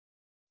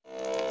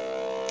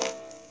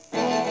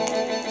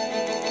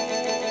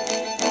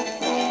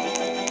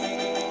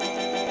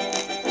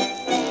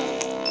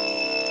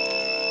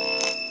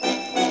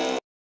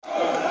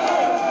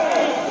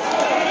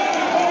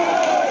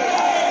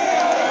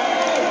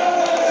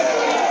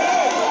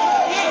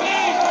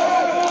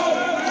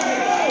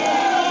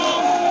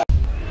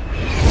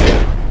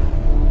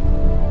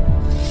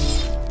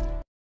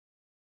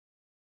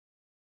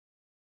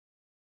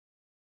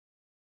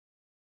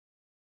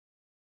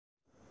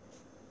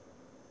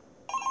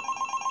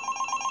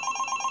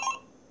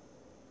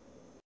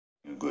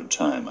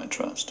time, I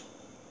trust.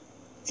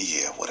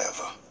 Yeah,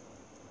 whatever.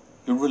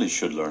 You really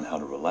should learn how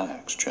to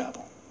relax,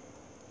 Chapel.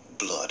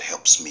 Blood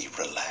helps me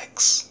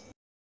relax.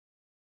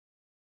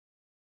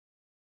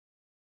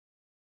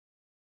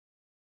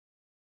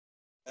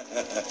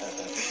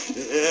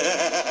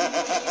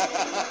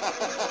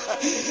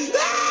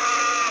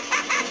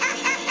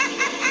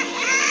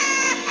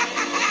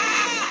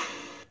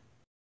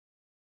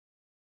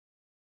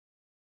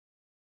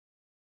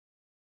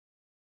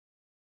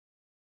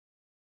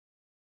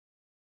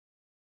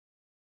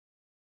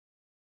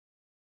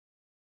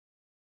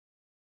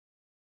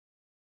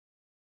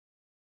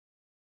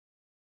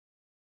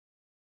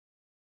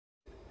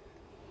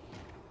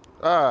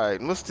 Alright,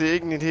 Mr.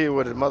 Ignite here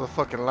with a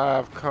motherfucking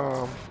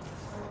Live-Comm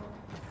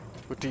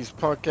with these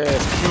punk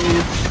ass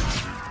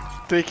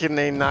kids thinking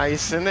they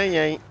nice and they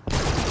ain't.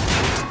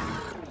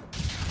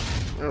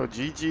 Oh,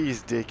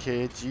 GG's,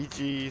 dickhead,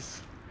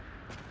 GG's.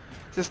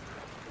 Just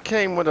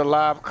came with a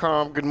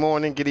Live-Comm. Good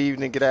morning, good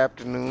evening, good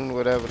afternoon,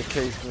 whatever the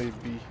case may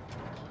be.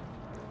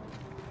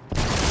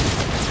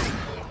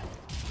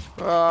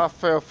 Oh, I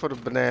fell for the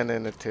banana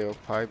in the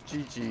tailpipe.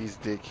 GG's,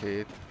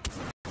 dickhead.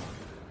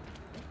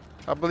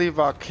 I believe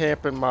I'll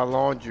camp in my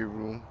laundry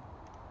room.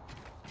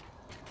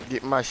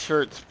 Get my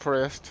shirts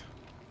pressed.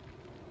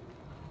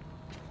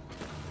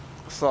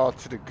 It's all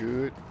to the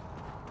good.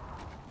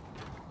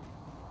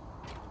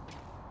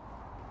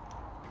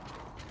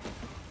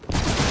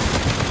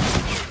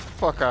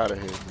 Fuck out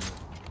of here,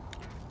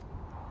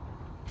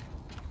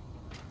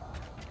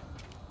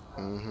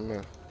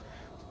 man.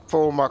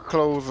 Fold my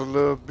clothes a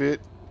little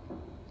bit.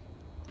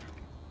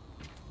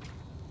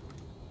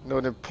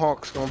 Know them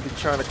punks gonna be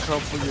trying to come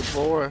for your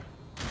boy.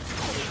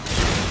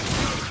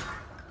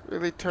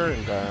 Really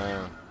turn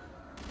down.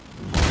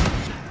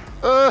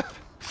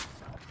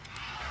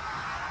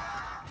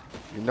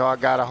 You know I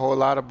got a whole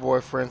lot of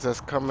boyfriends that's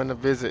coming to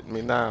visit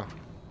me now.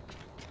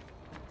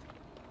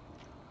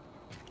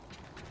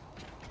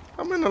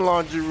 I'm in the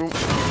laundry room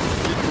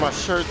getting my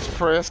shirts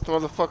pressed.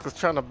 Motherfuckers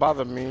trying to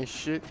bother me and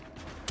shit.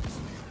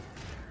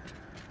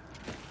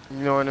 You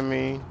know what I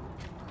mean?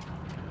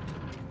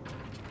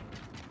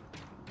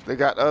 They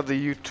got other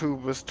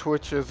YouTubers,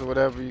 Twitchers, or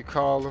whatever you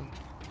call them.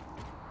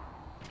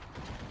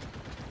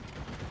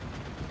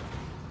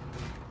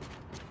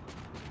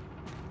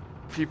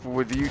 People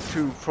with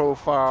YouTube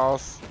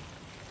profiles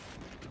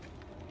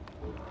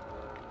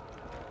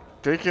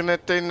thinking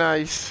that they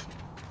nice.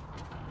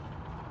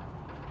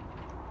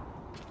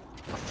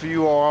 A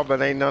few are,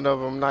 but ain't none of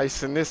them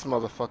nice in this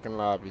motherfucking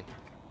lobby.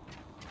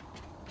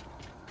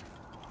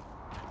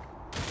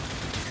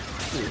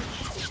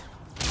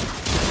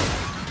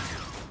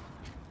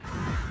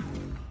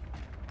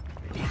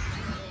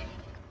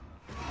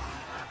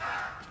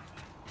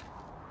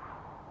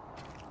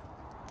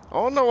 I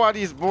don't know why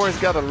these boys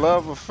got a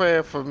love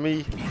affair for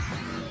me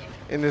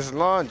in this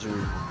laundry.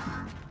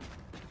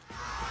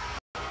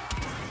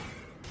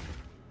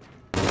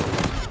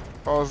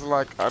 I was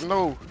like, I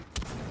know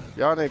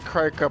y'all didn't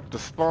crank up the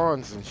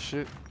spawns and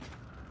shit.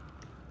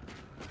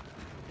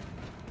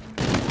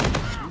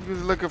 You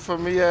was looking for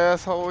me,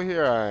 asshole.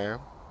 Here I am.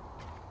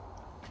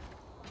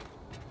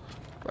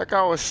 Like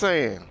I was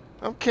saying,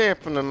 I'm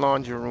camping in the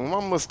laundry room.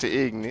 I'm Mr.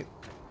 Ignite.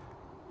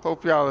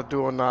 Hope y'all are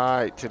doing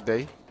alright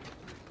today.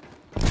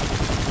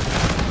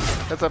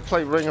 As I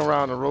play Ring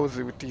Around the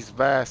Rosie with these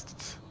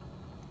bastards.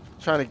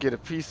 Trying to get a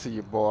piece of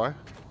your boy.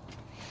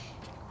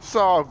 It's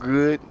all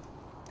good.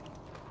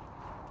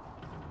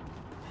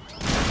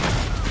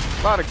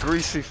 A lot of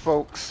greasy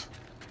folks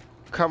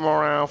come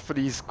around for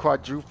these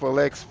quadruple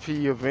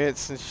XP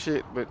events and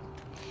shit, but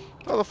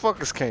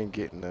motherfuckers can't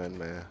get none,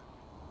 man.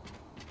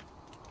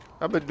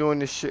 I've been doing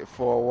this shit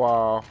for a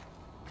while.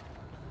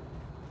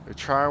 They're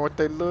trying with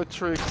their little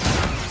tricks.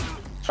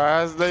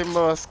 Try as they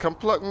must. Come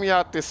pluck me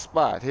out this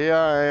spot. Here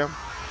I am.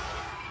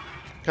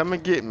 Come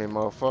and get me,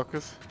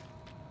 motherfuckers.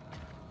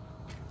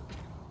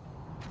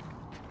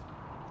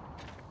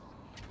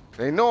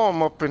 They know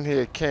I'm up in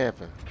here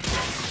camping.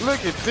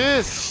 Look at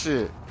this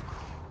shit.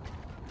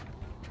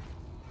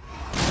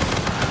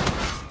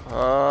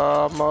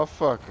 Oh,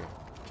 motherfucker.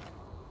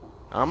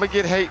 I'ma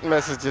get hate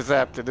messages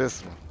after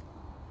this one.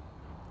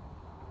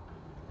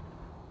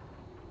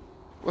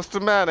 What's the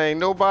matter? Ain't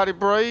nobody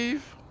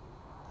brave?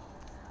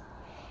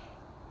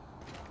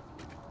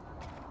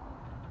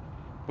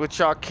 But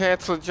y'all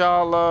canceled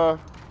y'all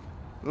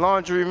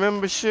laundry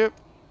membership?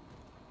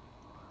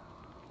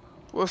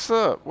 What's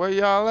up? Where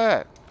y'all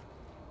at?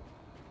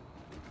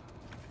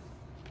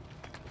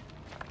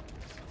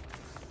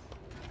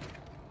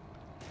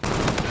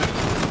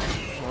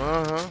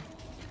 Uh-huh.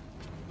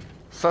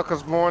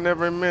 Suckers born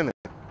every minute.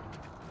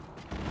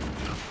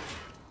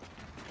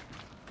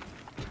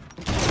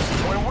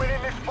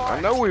 I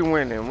know we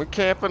winning. We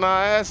camping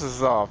our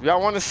asses off.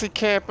 Y'all want to see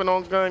camping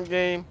on Gun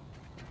Game?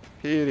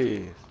 Here it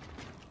is.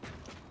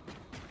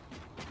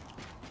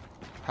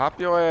 Hop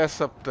your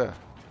ass up there.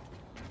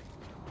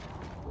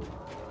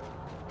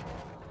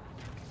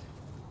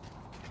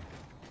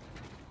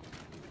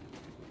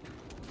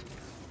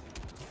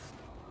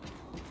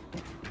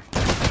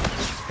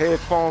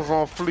 Headphones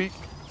on fleek.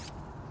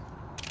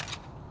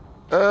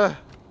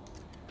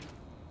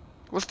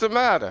 What's the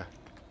matter?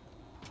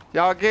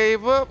 Y'all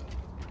gave up?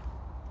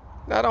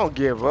 Now don't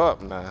give up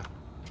now.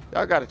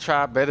 Y'all gotta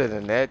try better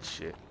than that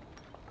shit.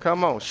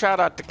 Come on, shout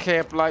out to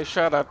Camp Life,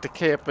 shout out to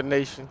Camper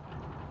Nation.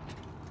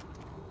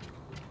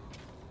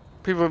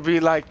 People be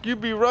like, you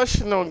be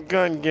rushing on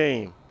gun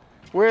game.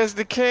 Where's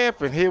the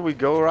camping? Here we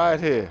go, right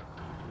here.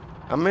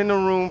 I'm in the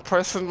room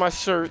pressing my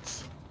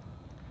shirts.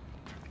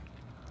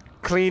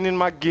 Cleaning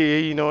my gear,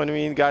 you know what I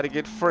mean? Gotta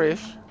get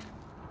fresh.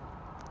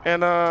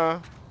 And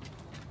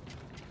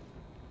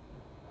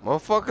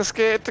motherfuckers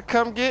scared to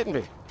come get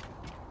me.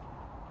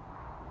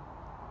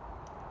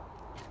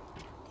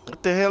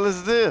 What the hell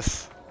is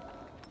this?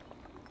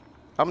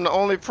 I'm the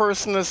only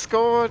person that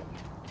scored?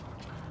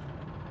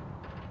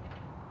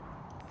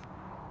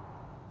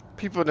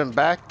 People done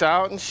backed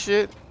out and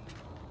shit.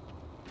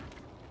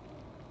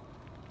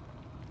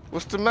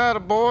 What's the matter,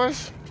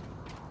 boys?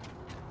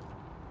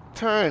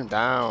 Turn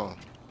down.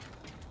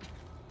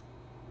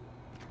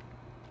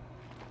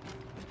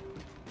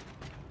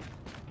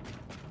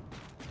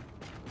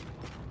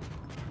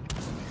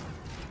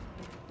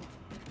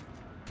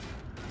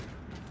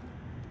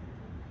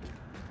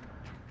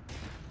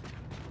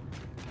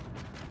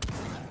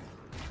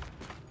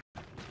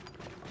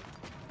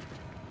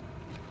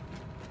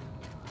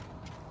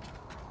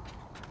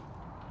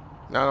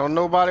 Now don't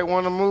nobody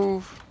want to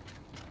move.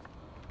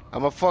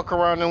 I'ma fuck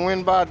around and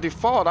win by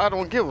default. I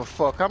don't give a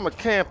fuck. I'm a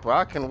camper.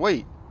 I can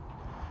wait.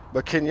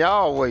 But can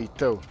y'all wait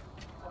though?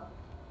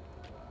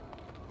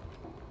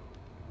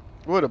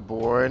 What a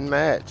boring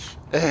match.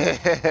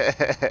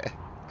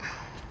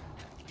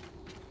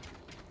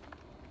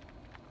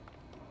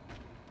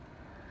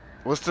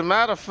 What's the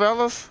matter,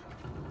 fellas?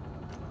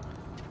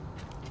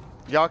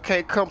 Y'all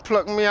can't come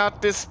pluck me out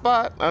this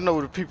spot? I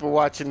know the people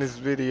watching this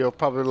video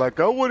probably like,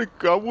 I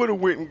would've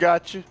went and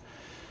got you.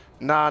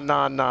 Nah,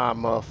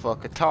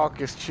 motherfucker. Talk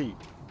is cheap.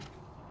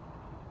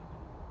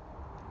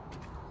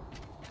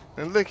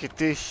 And look at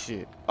this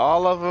shit.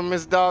 All of them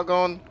is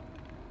doggone.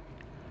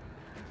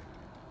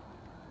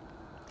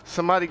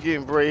 Somebody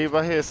getting brave.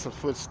 I hear some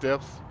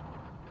footsteps.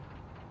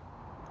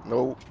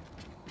 Nope.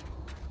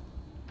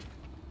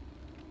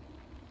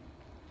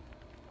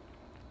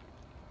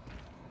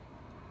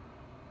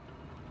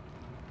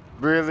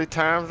 Really,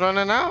 time's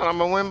running out. I'm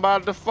gonna win by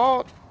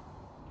default.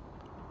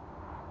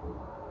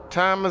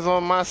 Time is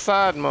on my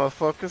side,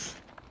 motherfuckers.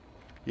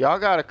 Y'all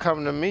gotta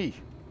come to me.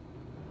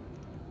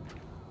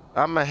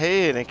 I'm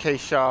ahead in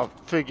case y'all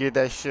figured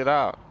that shit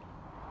out.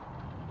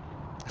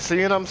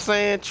 See what I'm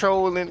saying?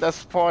 Trolling,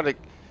 that's part of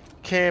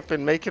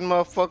camping, making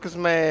motherfuckers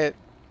mad.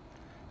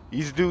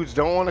 These dudes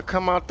don't want to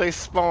come out they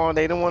spawn.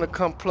 They don't want to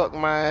come pluck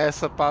my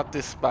ass up out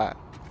this spot.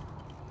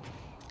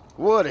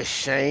 What a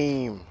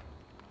shame.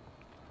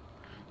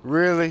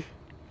 Really?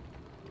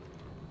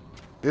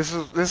 This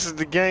is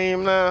the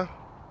game now?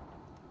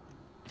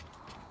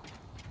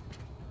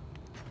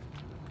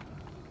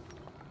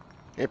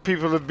 And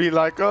people will be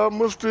like, oh,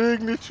 Mr.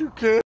 Mrignut, you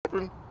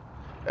camping.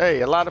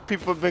 Hey, a lot of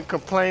people have been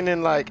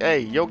complaining like, hey,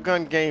 your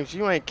gun games,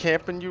 you ain't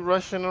camping, you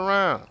rushing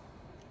around.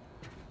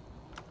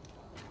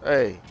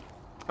 Hey,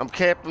 I'm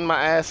camping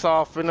my ass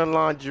off in the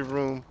laundry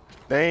room.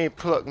 They ain't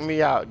plucked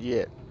me out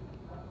yet.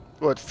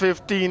 What,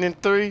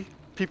 15-3?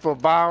 People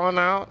bowing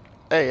out?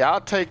 Hey,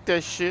 I'll take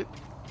that shit.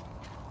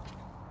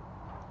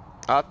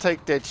 I'll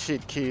take that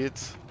shit,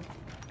 kids.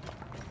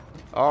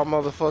 All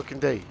motherfucking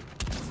day.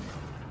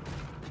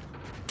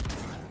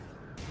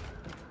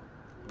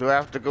 Do I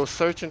have to go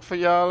searching for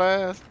y'all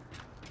ass?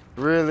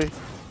 Really?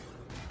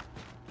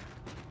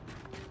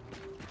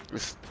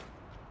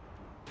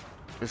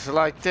 It's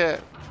like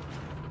that.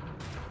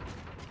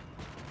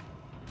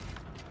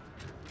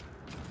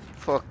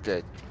 Fuck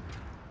that.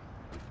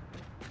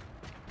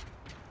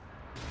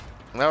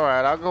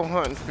 Alright, I'll go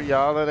hunting for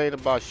y'all. That ain't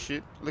about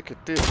shit. Look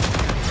at this.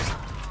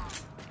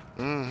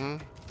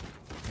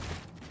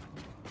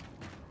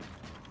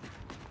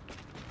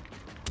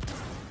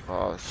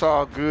 Oh, it's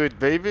all good,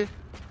 baby.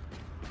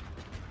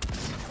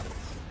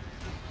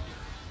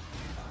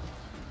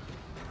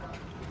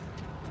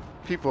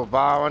 People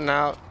bowing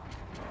out.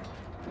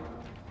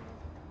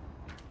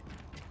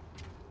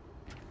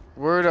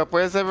 Word up,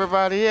 where's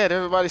everybody at?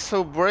 Everybody's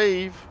so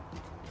brave.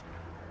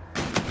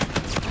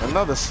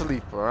 Another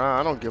sleeper,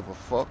 I don't give a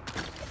fuck.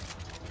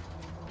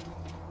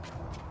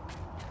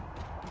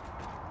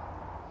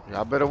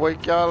 Y'all better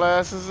wake y'all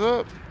asses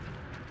up.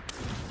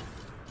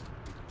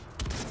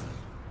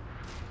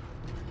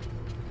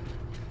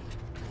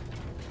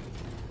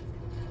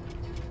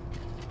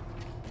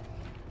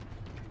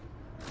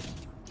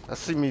 I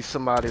see me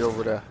somebody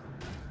over there.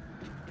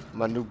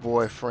 My new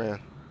boyfriend.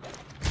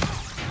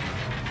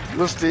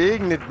 Mr.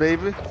 Mrignut,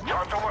 baby.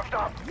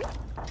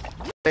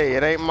 Hey,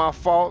 it ain't my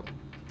fault.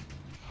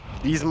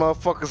 These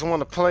motherfuckers want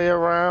to play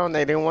around.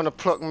 They didn't want to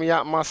pluck me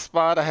out my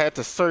spot. I had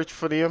to search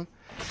for them.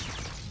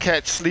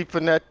 Catch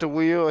sleeping at the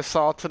wheel. It's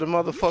all to the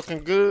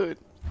motherfucking good.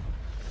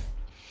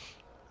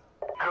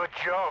 Good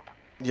job.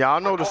 Y'all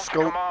know the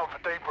scope. Come on for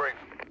debrief.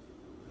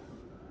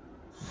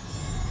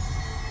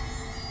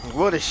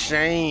 What a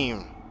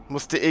shame.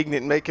 Mr.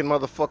 Ignat making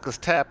motherfuckers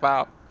tap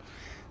out.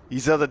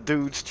 These other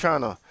dudes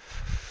trying to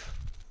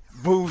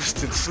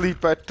boost and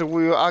sleep at the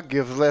wheel. I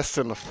give less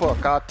than a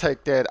fuck. I'll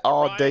take that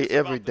all day,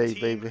 every day,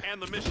 baby.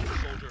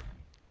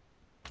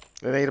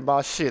 It ain't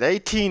about shit.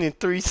 18 and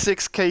 3,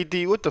 6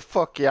 KD. What the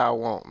fuck y'all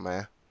want,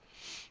 man?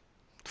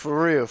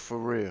 For real, for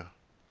real.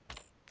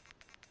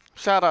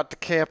 Shout out to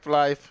Camp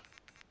Life,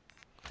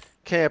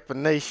 Camper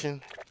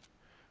Nation,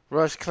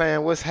 Rush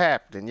Clan. What's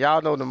happening?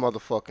 Y'all know the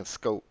motherfucking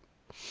scope.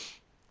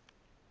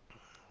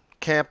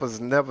 Campers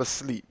never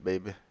sleep,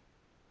 baby.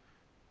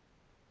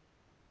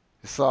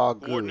 It's all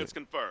good. Coordinates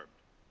confirmed.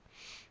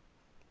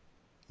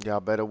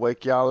 Y'all better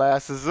wake y'all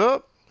asses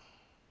up.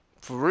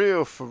 For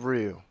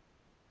real,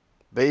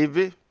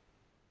 baby.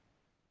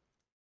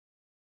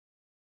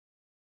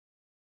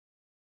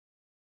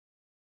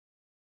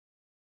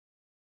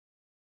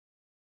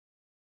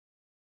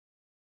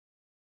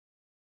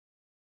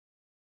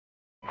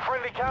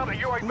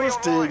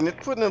 Mr. Ignat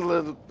putting a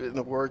little bit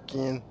of work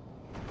in.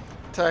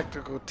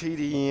 Tactical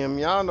TDM.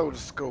 Y'all know the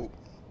scope.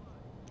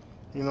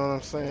 You know what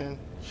I'm saying?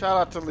 Shout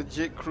out to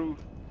Legit Crew.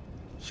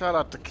 Shout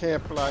out to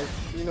Camp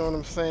Life. You know what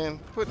I'm saying?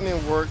 Putting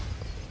in work.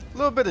 A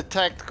little bit of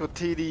tactical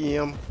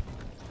TDM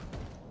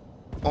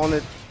on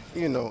it.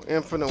 You know,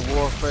 Infinite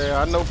Warfare.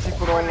 I know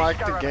people don't like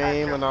the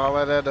game and all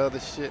of that other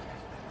shit.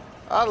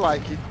 I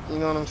like it. You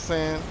know what I'm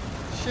saying?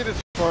 Shit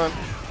is fun.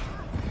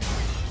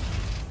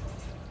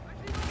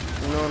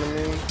 You know what I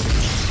mean?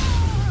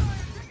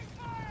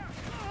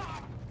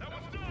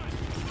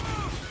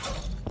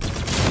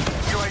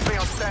 UAV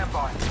on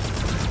standby.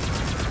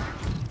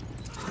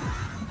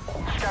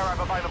 Scarab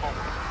available.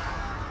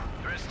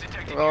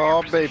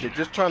 Oh, baby.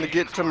 Just trying to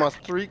get to my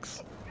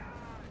streaks.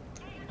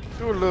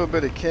 Do a little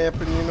bit of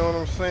camping, you know what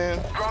I'm saying?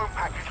 Drone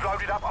package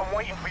loaded up. I'm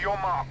waiting for your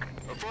mark.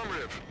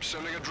 Affirmative.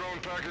 Sending a drone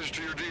package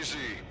to your DC.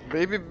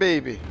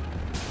 Baby.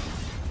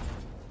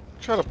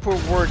 Trying to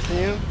put work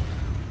in.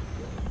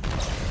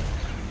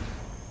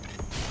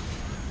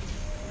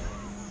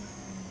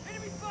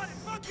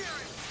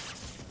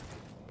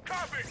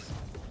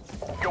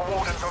 Your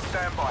warden's on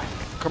standby.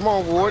 Come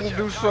on, Warden,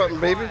 do something,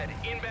 baby.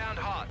 Inbound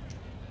hot.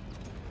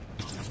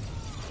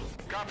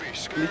 Copy.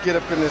 Let me get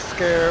up in this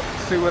scarab,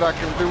 see what I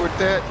can do with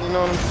that, you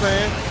know what I'm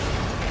saying?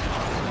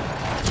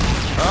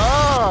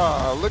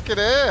 Ah, look at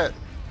that.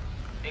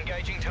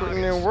 Engaging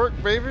Putting targets. in work,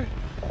 baby.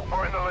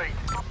 We're in the lead.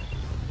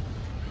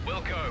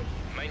 Wilco,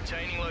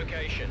 maintaining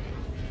location.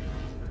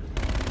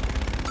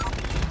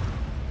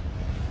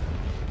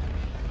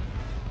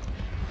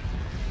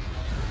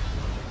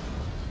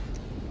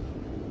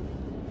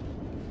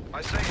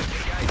 I see it.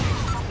 Engaging.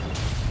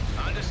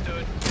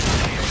 Understood.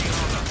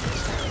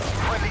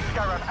 Friendly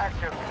Scarab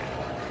active.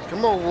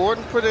 Come on,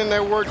 Warden, put in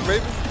that work,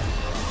 baby.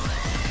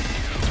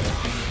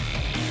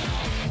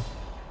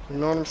 You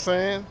know what I'm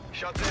saying?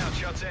 Shots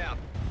out.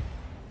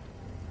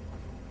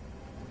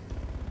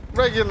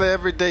 Regular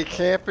everyday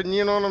camping,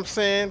 you know what I'm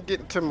saying?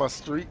 Getting to my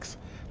streaks.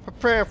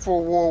 Preparing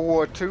for World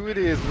War II, it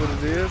is what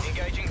it is.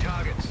 Engaging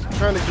targets.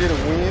 Trying to get a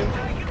win.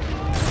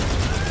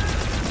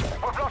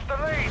 We've lost the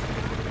lead.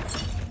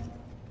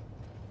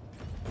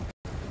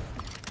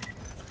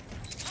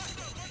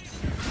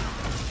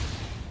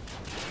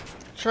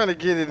 Trying to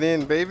get it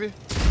in, baby.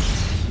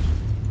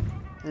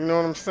 You know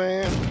what I'm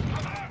saying?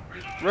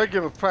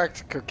 Regular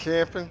practical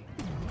camping.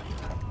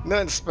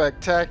 Nothing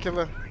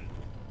spectacular.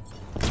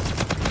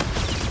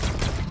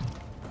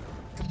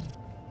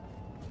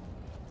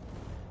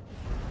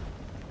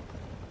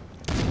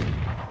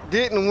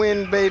 Didn't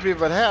win, baby,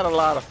 but had a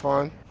lot of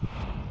fun.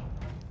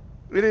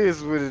 It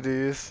is what it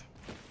is.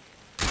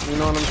 You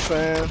know what I'm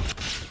saying?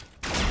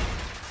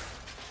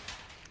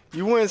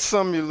 You win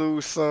some, you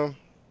lose some.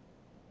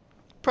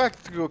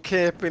 Practical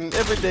camping,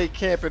 everyday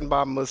camping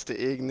by Mr.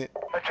 Ignat.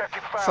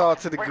 It's all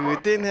to the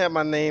good. Didn't have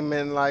my name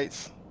in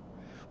lights.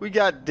 We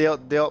got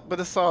dealt, but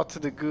it's all to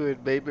the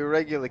good, baby.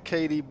 Regular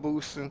KD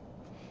boosting.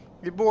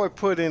 Your boy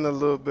put in a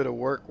little bit of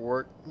work.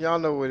 Y'all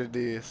know what it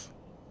is.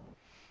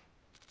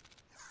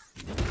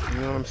 You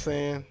know what I'm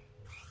saying?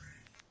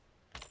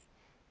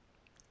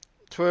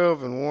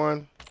 12 and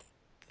 1.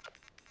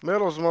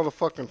 Medals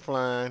motherfucking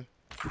flying.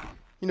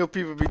 You know,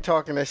 people be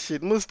talking that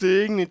shit.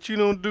 Mr. Ignat, you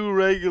don't do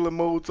regular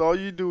modes. All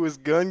you do is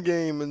gun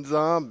game and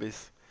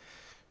zombies.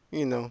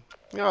 You know,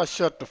 y'all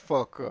shut the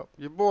fuck up.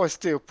 Your boy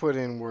still put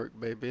in work,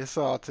 baby. It's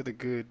all to the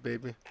good,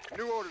 baby.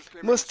 New orders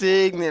came.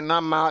 Mr. Ignat, and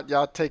I'm out.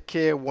 Y'all take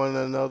care of one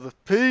another.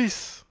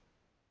 Peace.